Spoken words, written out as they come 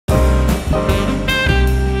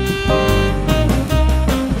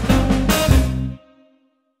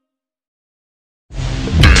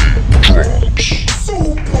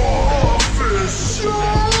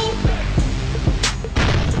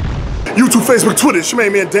Facebook, Twitter, it's your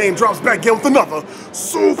main man Daym drops back again with another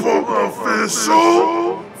super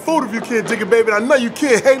official Foodie. If you can't dig it, baby, I know you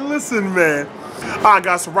can. Hey, listen, man. Alright,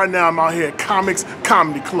 guys, so right now I'm out here at Comix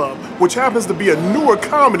Comedy Club, which happens to be a newer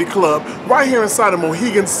comedy club right here inside of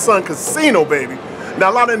Mohegan Sun Casino, baby.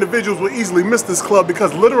 Now, a lot of individuals will easily miss this club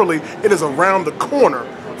because literally it is around the corner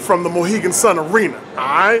from the Mohegan Sun Arena,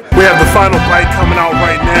 alright? We have the final bite coming out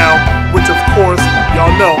right now, which of course,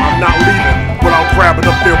 y'all know I'm not leaving without grabbing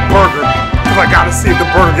up their burger, because I gotta see if the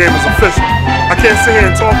burger game is official. I can't sit here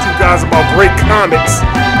and talk to you guys about great comics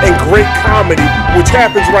and great comedy, which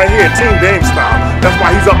happens right here, Team Daym style. That's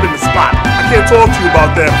why he's up in the spot. I can't talk to you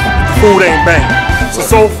about that if the food ain't banging.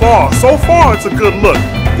 So far, it's a good look.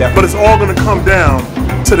 But it's all gonna come down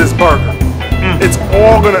to this burger. It's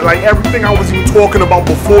all gonna, like everything I was even talking about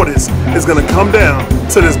before this is gonna come down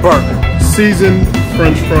to this burger. Seasoned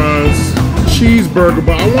French fries, cheeseburger,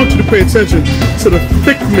 but I want you to pay attention to the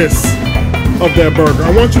thickness of that burger.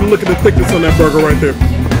 I want you to look at the thickness on that burger right there.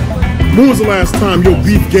 When was the last time your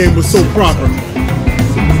beef game was so proper?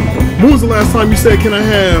 When was the last time you said, can I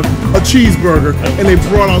have a cheeseburger? And they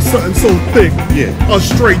brought out something so thick. Yeah. A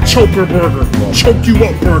straight choker burger. Choke you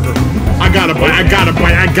up burger. I gotta bite, I gotta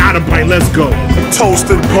bite, I gotta bite, let's go.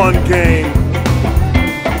 Toasted bun game.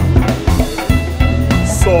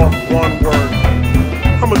 Soft one word.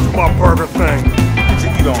 I'm gonna do my burger thing.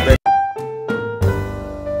 Eat on, baby.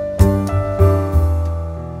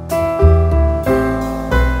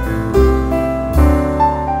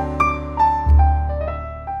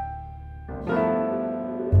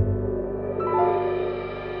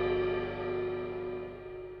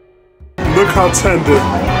 Look how tender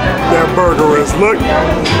that burger is. Look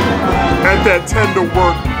at that tender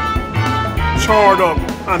work, charred up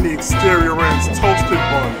on the exterior ends, toasted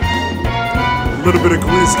bun, a little bit of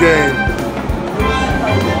grease game.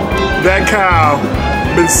 That cow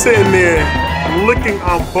been sitting there licking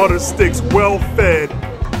on butter sticks, well fed.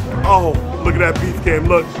 Oh, look at that beef game.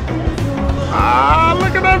 Look. Ah,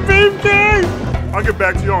 look at that beef game. I'll get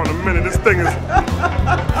back to y'all in a minute. This thing is.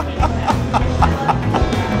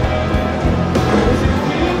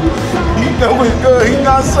 That was good. He's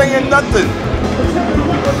not saying nothing.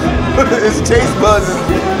 His taste buds is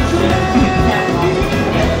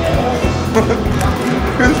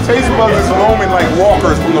his taste buds is roaming like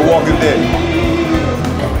walkers from The Walking Dead.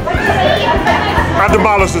 I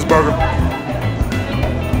demolished this burger.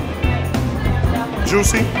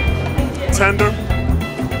 Juicy, tender,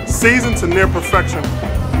 seasoned to near perfection.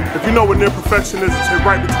 If you know what near perfection is, it's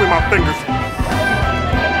right between my fingers.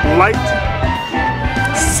 Light,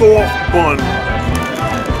 soft bun.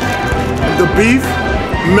 The beef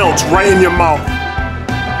melts right in your mouth.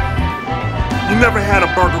 You never had a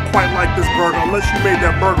burger quite like this burger unless you made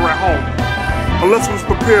that burger at home. Unless it was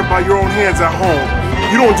prepared by your own hands at home.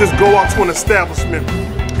 You don't just go out to an establishment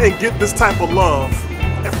and get this type of love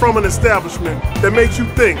from an establishment that makes you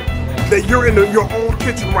think that you're in your own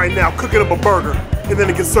kitchen right now cooking up a burger and then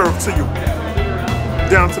it gets served to you.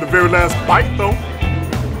 Down to the very last bite though.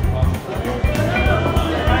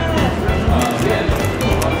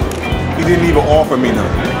 He didn't even offer me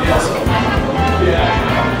nothing.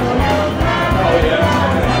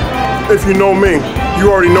 If you know me,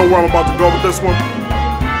 you already know where I'm about to go with this one.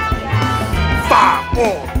 5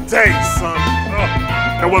 all day, son.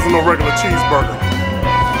 That wasn't no regular cheeseburger.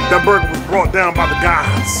 That burger was brought down by the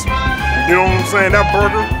gods. You know what I'm saying? That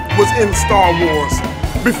burger was in Star Wars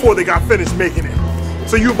before they got finished making it.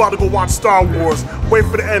 So you about to go watch Star Wars, wait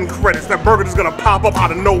for the end credits. That burger is gonna pop up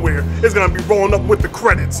out of nowhere. It's gonna be rolling up with the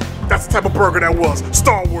credits. That's the type of burger that was.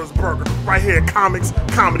 Star Wars burger. Right here at Comix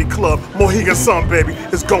Comedy Club. Mohegan Sun, baby.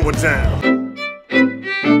 It's going down.